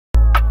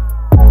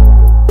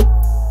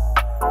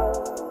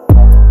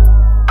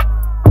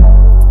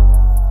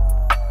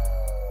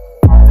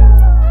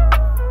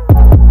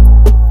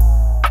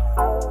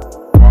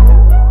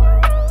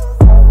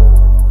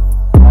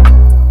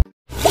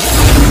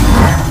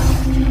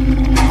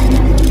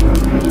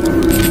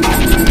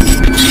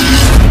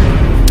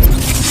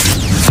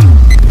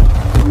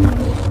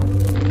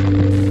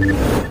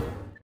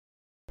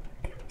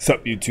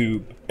up,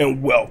 YouTube,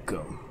 and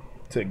welcome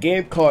to a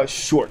game called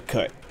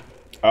Shortcut.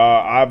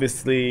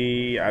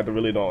 Obviously, I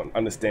really don't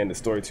understand the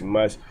story too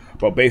much,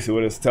 but basically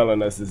what it's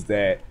telling us is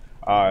that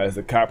there's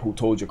a cop who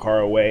towed your car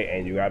away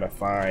and you gotta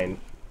find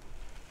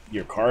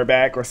your car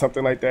back or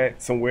something like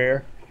that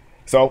somewhere.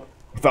 So,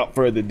 without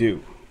further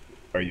ado,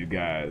 are you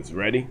guys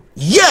ready?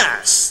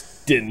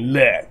 Yes! Then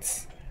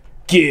let's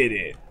get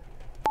it.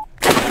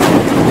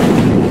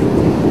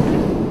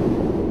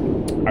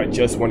 I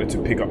just wanted to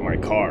pick up my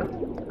car.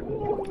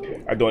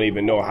 I don't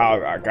even know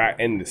how I got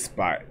in this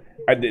spot.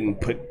 I didn't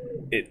put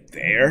it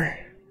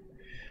there.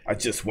 I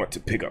just want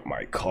to pick up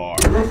my car.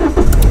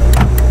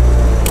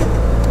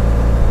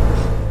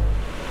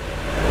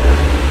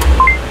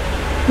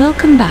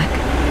 Welcome back,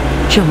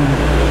 John.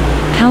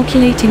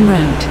 Calculating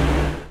route.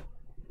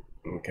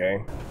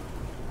 Okay.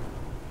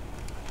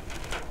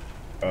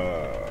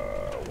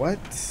 What?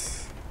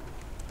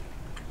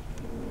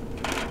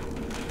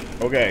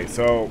 Okay,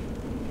 so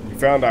we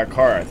found our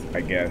car,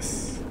 I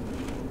guess.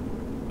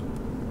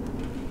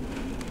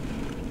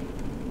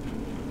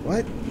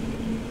 What?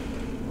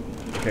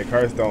 Okay,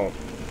 cars don't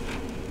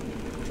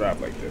drive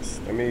like this.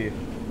 Let me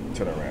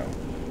turn around.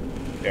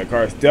 Yeah,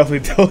 cars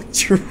definitely don't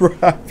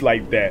drive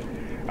like that.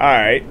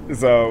 Alright,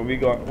 so we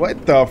go.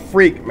 What the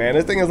freak, man?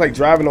 This thing is like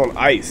driving on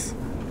ice.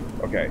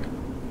 Okay.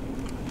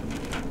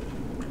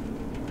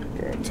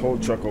 Got a tow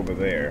truck over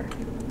there.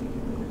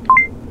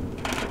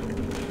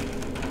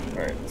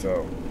 Alright,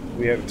 so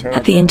we have to turn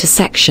at the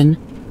intersection,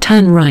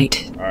 turn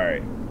right.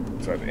 Alright,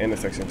 so at the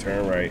intersection,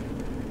 turn right.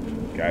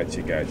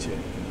 Gotcha, gotcha.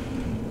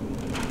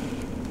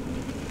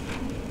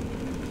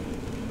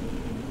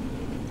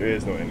 There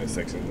is no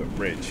intersection, it's a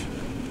bridge.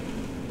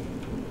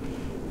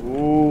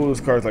 Ooh, this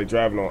car's like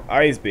driving on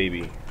ice,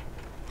 baby.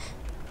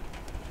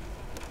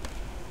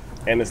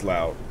 And it's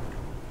loud.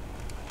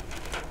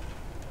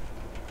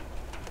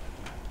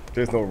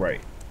 There's no right.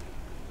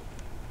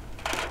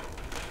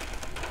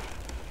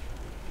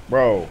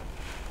 Bro.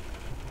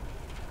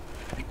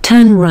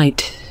 Turn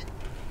right.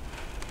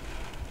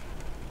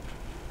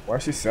 Why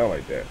does she sound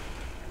like that?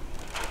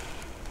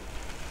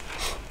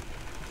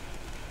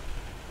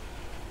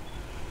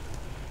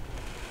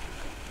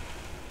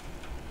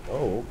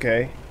 Oh,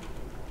 okay.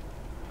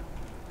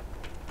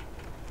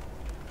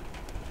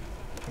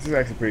 This is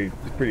actually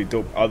pretty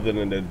dope. Other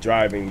than the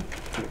driving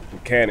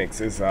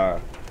mechanics, it's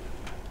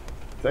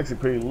actually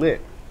pretty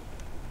lit.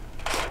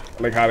 I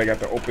like how they got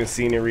the open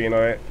scenery and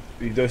all that.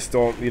 You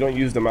don't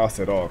use the mouse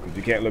at all because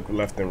you can't look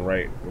left and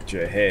right with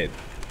your head,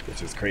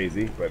 which is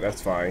crazy, but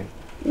that's fine.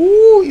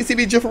 Ooh, you see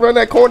me drift around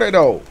that corner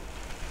though.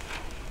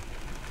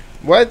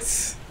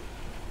 What?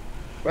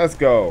 Let's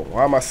go.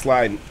 Why am I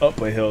sliding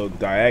up a hill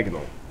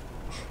diagonal?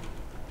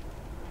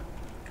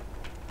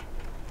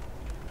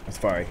 That's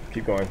fine.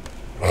 Keep going.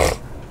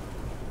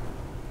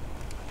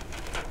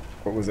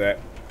 What was that?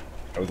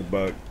 That was a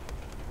bug.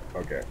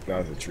 Okay, now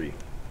it's a tree.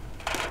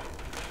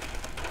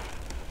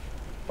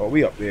 Oh,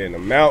 we up there in the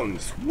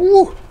mountains.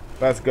 Woo!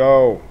 Let's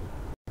go.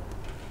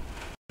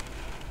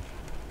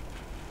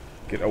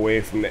 Get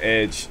away from the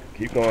edge.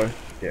 Keep going.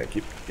 Yeah,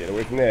 get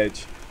away from the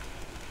edge.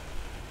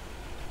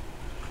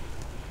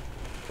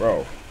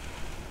 Bro,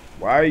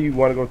 why do you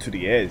want to go to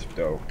the edge,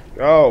 though?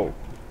 Go.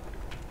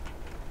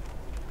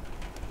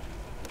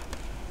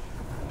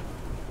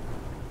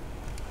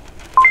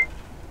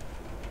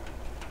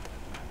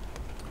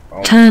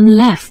 Oh. Turn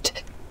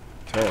left.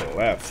 Turn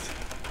left.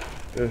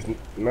 There's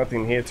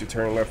nothing here to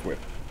turn left with.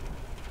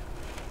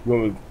 You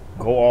want to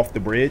go off the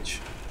bridge?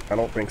 I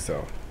don't think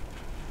so.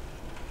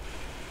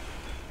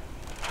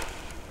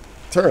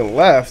 Turn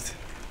left?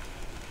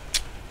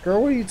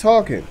 Girl, what are you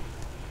talking?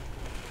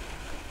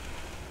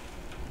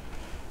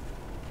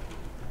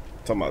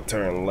 Talking about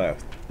turn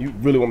left. You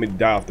really want me to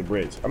die off the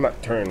bridge? I'm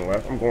not turning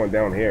left. I'm going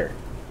down here.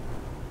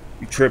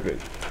 You tripping.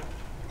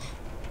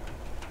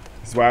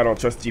 That's why I don't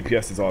trust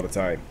GPSs all the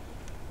time.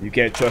 You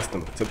can't trust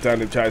them. Sometimes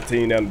they try to take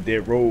you down a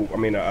dead road. I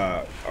mean,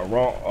 a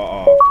wrong,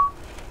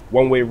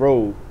 one-way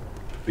road.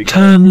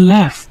 Turn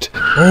left.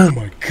 Oh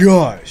my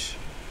gosh!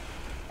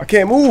 I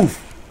can't move.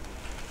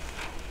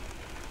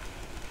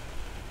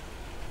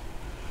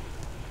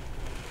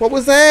 What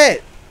was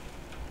that?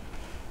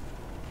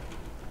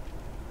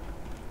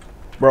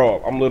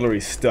 Bro, I'm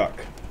literally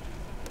stuck.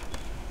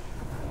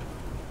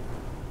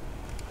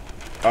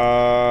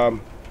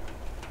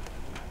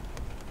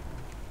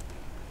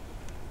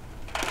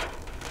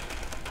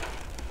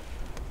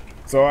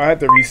 So I had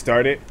to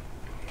restart it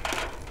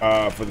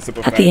for the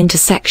simple fact at the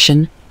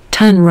intersection,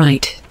 turn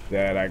right.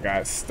 that I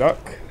got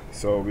stuck.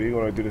 So we're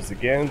gonna do this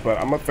again, but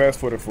I'm gonna fast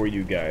forward for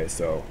you guys.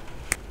 So,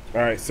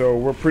 all right, so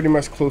we're pretty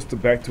much close to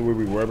back to where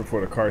we were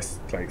before the car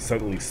like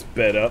suddenly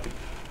sped up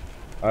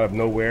out of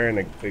nowhere,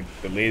 and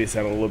the lady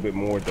sounded a little bit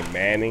more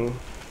demanding.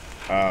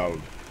 We're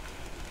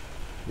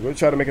gonna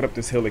try to make it up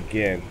this hill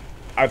again.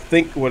 I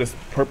think what it's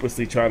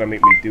purposely trying to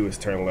make me do is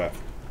turn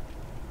left.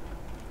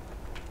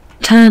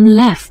 Turn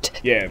left.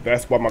 Yeah,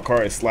 that's why my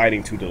car is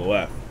sliding to the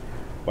left.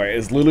 Like,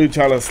 it's literally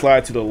trying to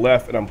slide to the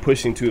left and I'm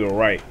pushing to the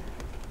right.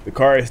 The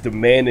car is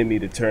demanding me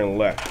to turn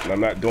left, and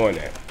I'm not doing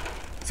that.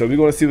 So we're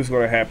gonna see what's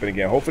gonna happen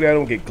again. Hopefully I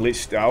don't get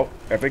glitched out.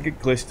 If I get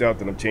glitched out,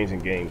 then I'm changing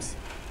games.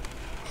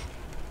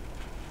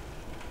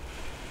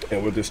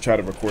 And we'll just try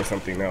to record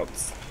something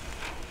else.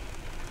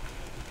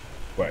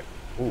 What?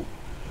 Ooh,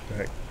 what the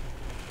heck?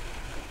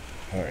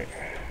 Alright.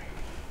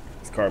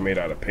 This car made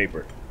out of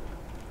paper.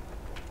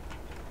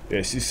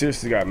 Yeah, she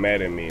seriously got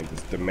mad at me and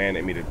just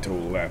demanded me to tow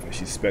left, and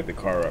she sped the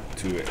car up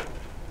to an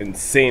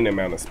insane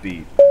amount of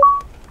speed.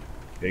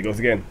 There it goes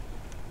again.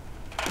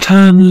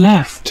 Turn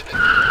left.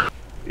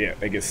 Yeah,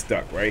 they get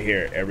stuck right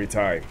here every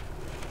time.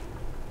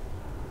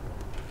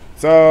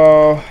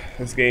 So,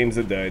 this game's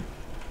a dud.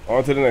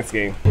 On to the next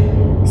game.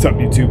 What's up,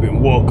 YouTube,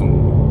 and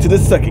welcome to the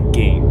second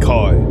game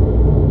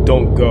called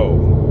Don't Go.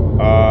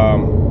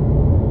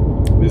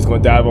 We're just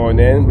gonna dive on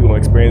in. We're gonna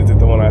experience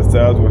it on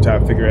ourselves. We're gonna try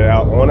to figure it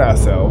out on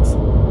ourselves.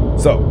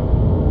 So,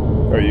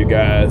 are you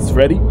guys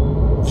ready?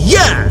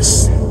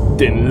 Yes!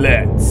 Then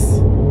let's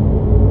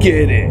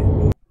get it.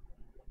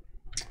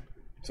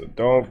 So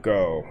don't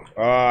go.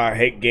 I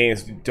hate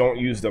games. Don't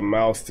use the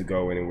mouse to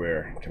go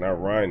anywhere. Can I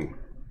run?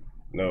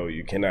 No,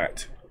 you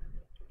cannot.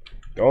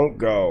 Don't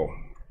go.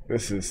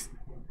 This is...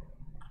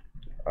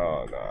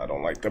 Oh no, I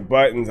don't like the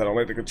buttons. I don't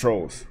like the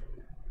controls.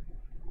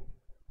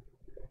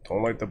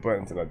 Don't like the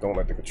buttons and I don't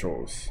like the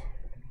controls.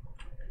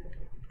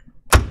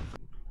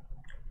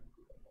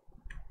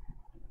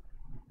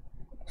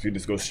 So you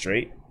just go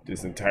straight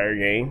this entire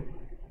game.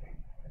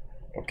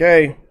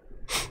 Okay.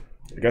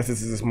 I guess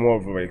this is more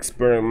of an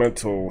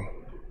experimental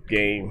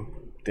game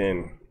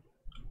than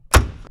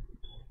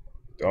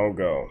don't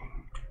go.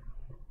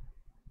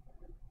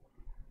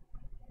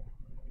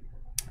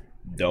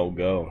 Don't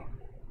go.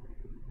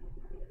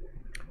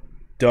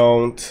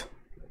 Don't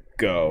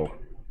go.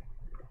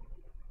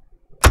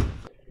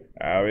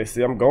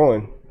 Obviously, I'm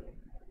going.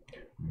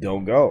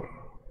 Don't go.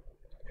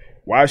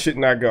 Why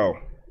shouldn't I go?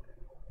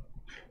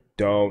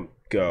 Don't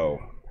go.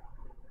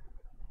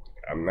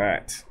 I'm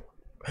not.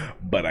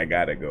 But I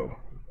gotta go.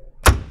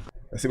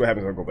 Let's see what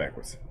happens when I go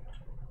backwards.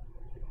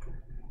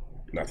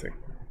 Nothing.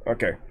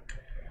 Okay.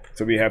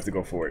 So we have to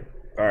go for it.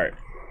 Alright.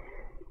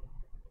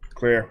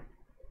 Clear.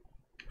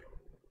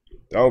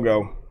 Don't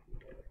go.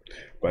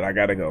 But I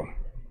gotta go.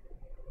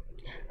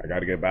 I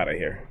gotta get out of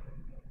here.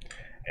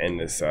 And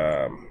this,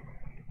 okay,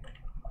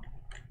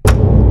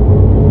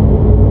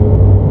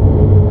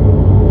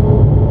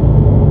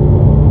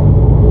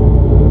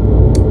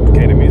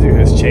 the music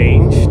has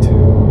changed.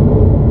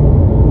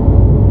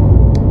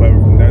 But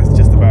that's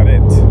just about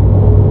it.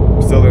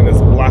 I'm still in this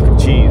block of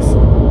cheese.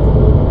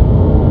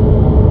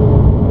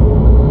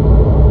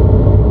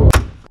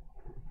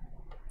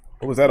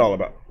 What was that all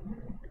about?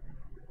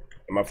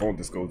 And my phone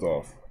just goes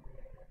off.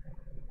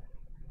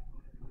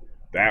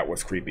 That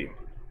was creepy.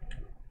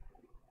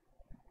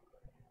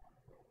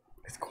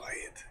 It's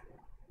quiet.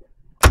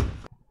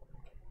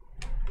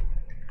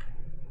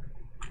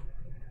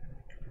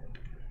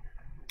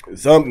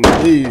 Something,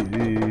 please.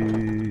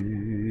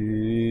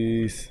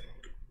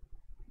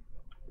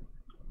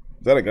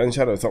 Is that a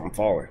gunshot or something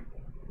falling?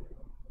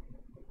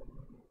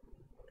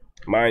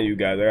 Mind you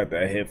guys, I got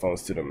the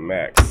headphones to the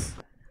max.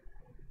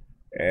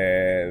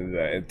 And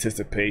the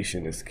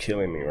anticipation is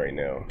killing me right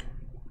now.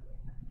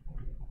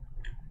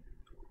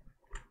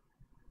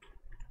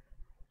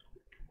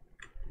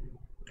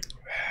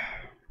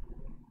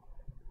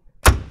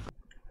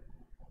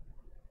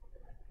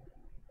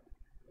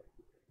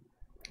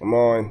 Come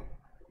on.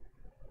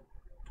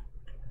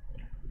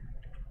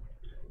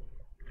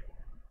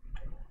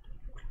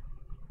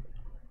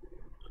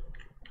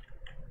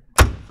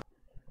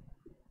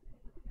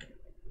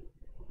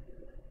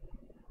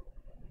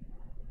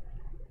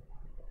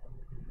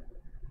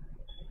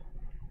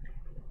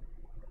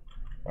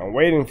 I'm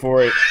waiting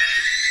for it.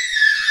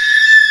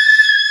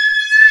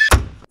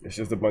 It's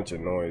just a bunch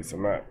of noise.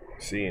 I'm not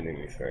seeing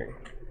anything.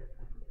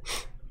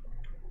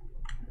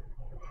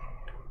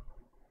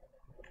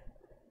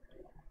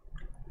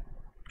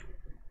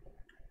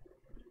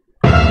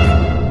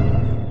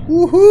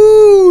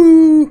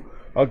 Woohoo!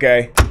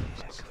 Okay.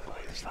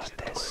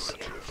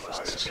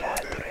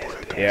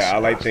 Yeah, I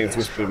like things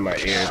whispered in my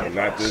ear, but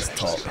not this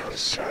talk.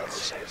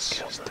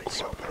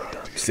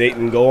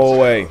 Satan, go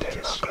away.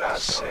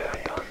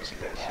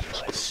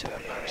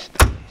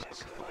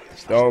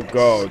 Don't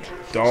go.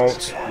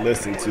 Don't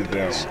listen to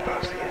them.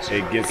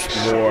 It gets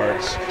more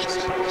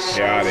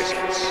chaotic.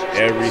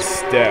 Every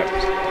step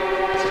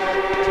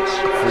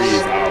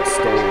frees out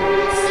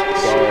stones.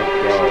 Don't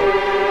go.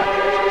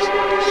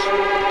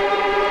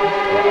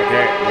 Well, I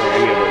can't go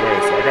any other way,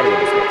 so I gotta go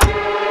this way.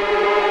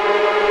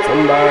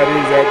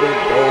 Somebody's at the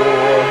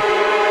door.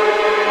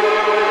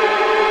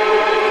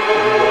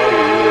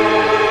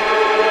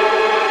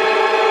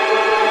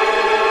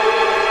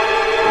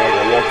 Like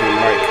a walking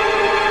mic.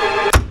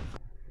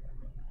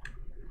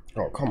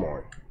 Oh, come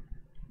on.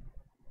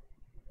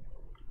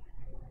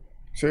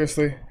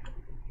 Seriously?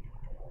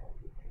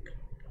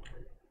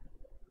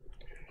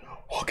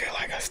 Walking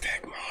like a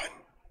stigmon.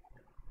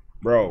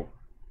 Bro.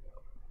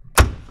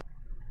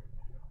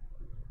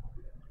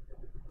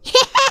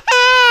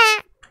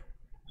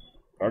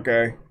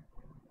 Okay.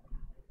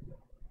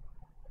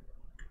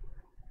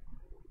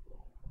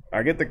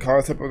 I get the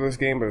concept of this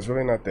game, but it's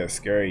really not that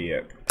scary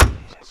yet.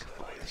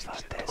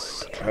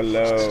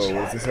 Hello,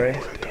 what does it say?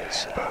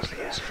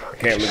 I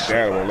can't look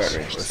down, it won't let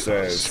me. It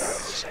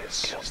says,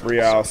 free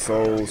our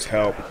souls,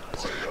 help,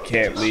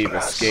 can't leave,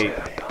 escape.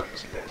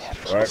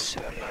 What?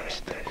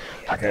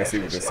 I can't see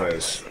what this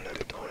says.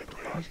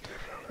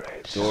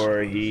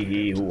 Door,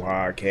 he, hoo,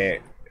 ha,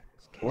 can't.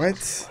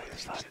 What?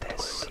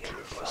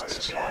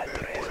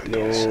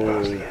 No,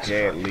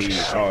 can't leave.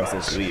 Oh, it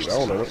says leave. I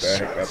don't know what the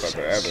heck I thought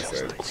the other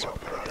said.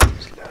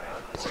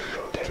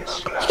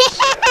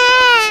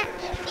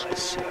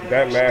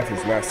 That laugh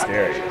is not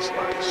scary.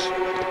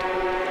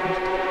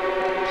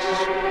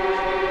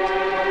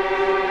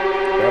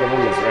 That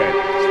room is red.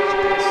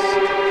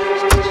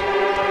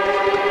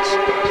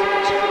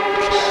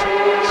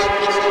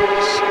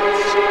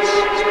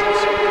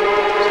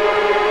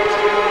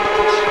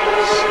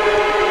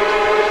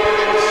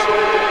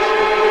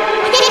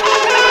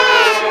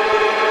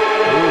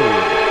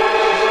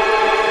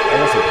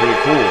 Pretty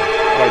cool. I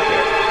like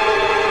that.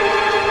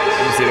 I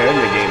haven't seen that in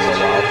the game in a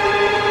while.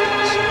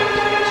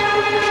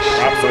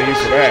 Props on you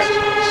for that.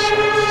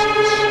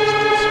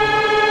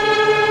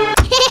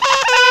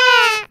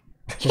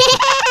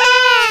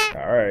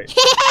 Alright.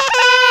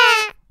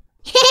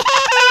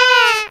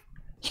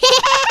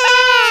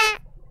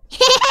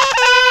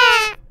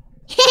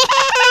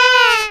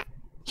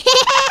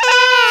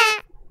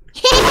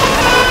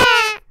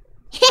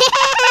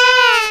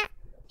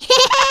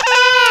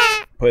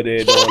 Put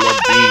it on the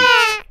beat.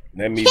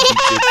 Let me beat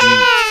your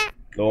beat.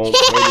 Don't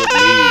play with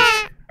me.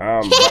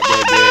 I'm about to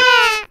get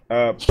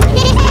up.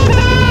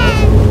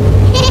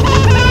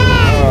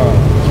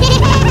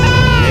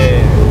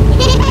 Yeah.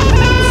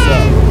 What's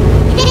up?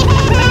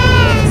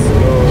 Let's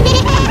go.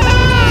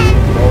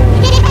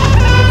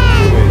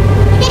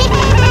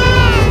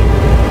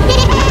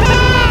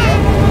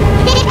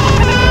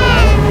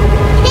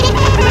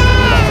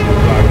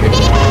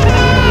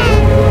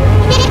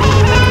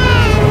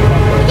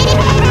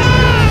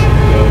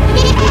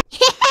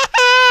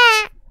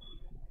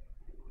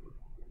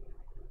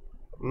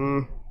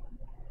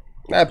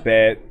 Not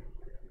bad.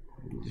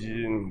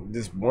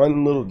 Just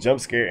one little jump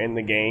scare in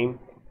the game.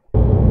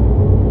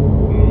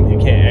 You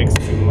can't X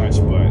too much,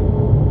 but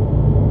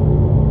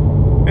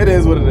it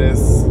is what it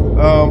is.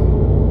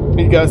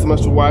 Thank you guys so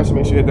much for watching.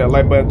 Make sure you hit that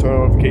like button, turn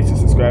on notifications,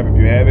 subscribe if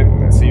you haven't,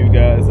 and I'll see you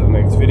guys in the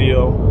next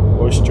video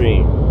or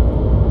stream.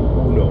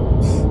 Who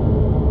knows?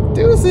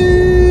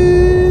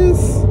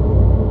 Deuces!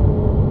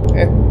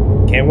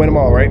 Can't win them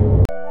all, right?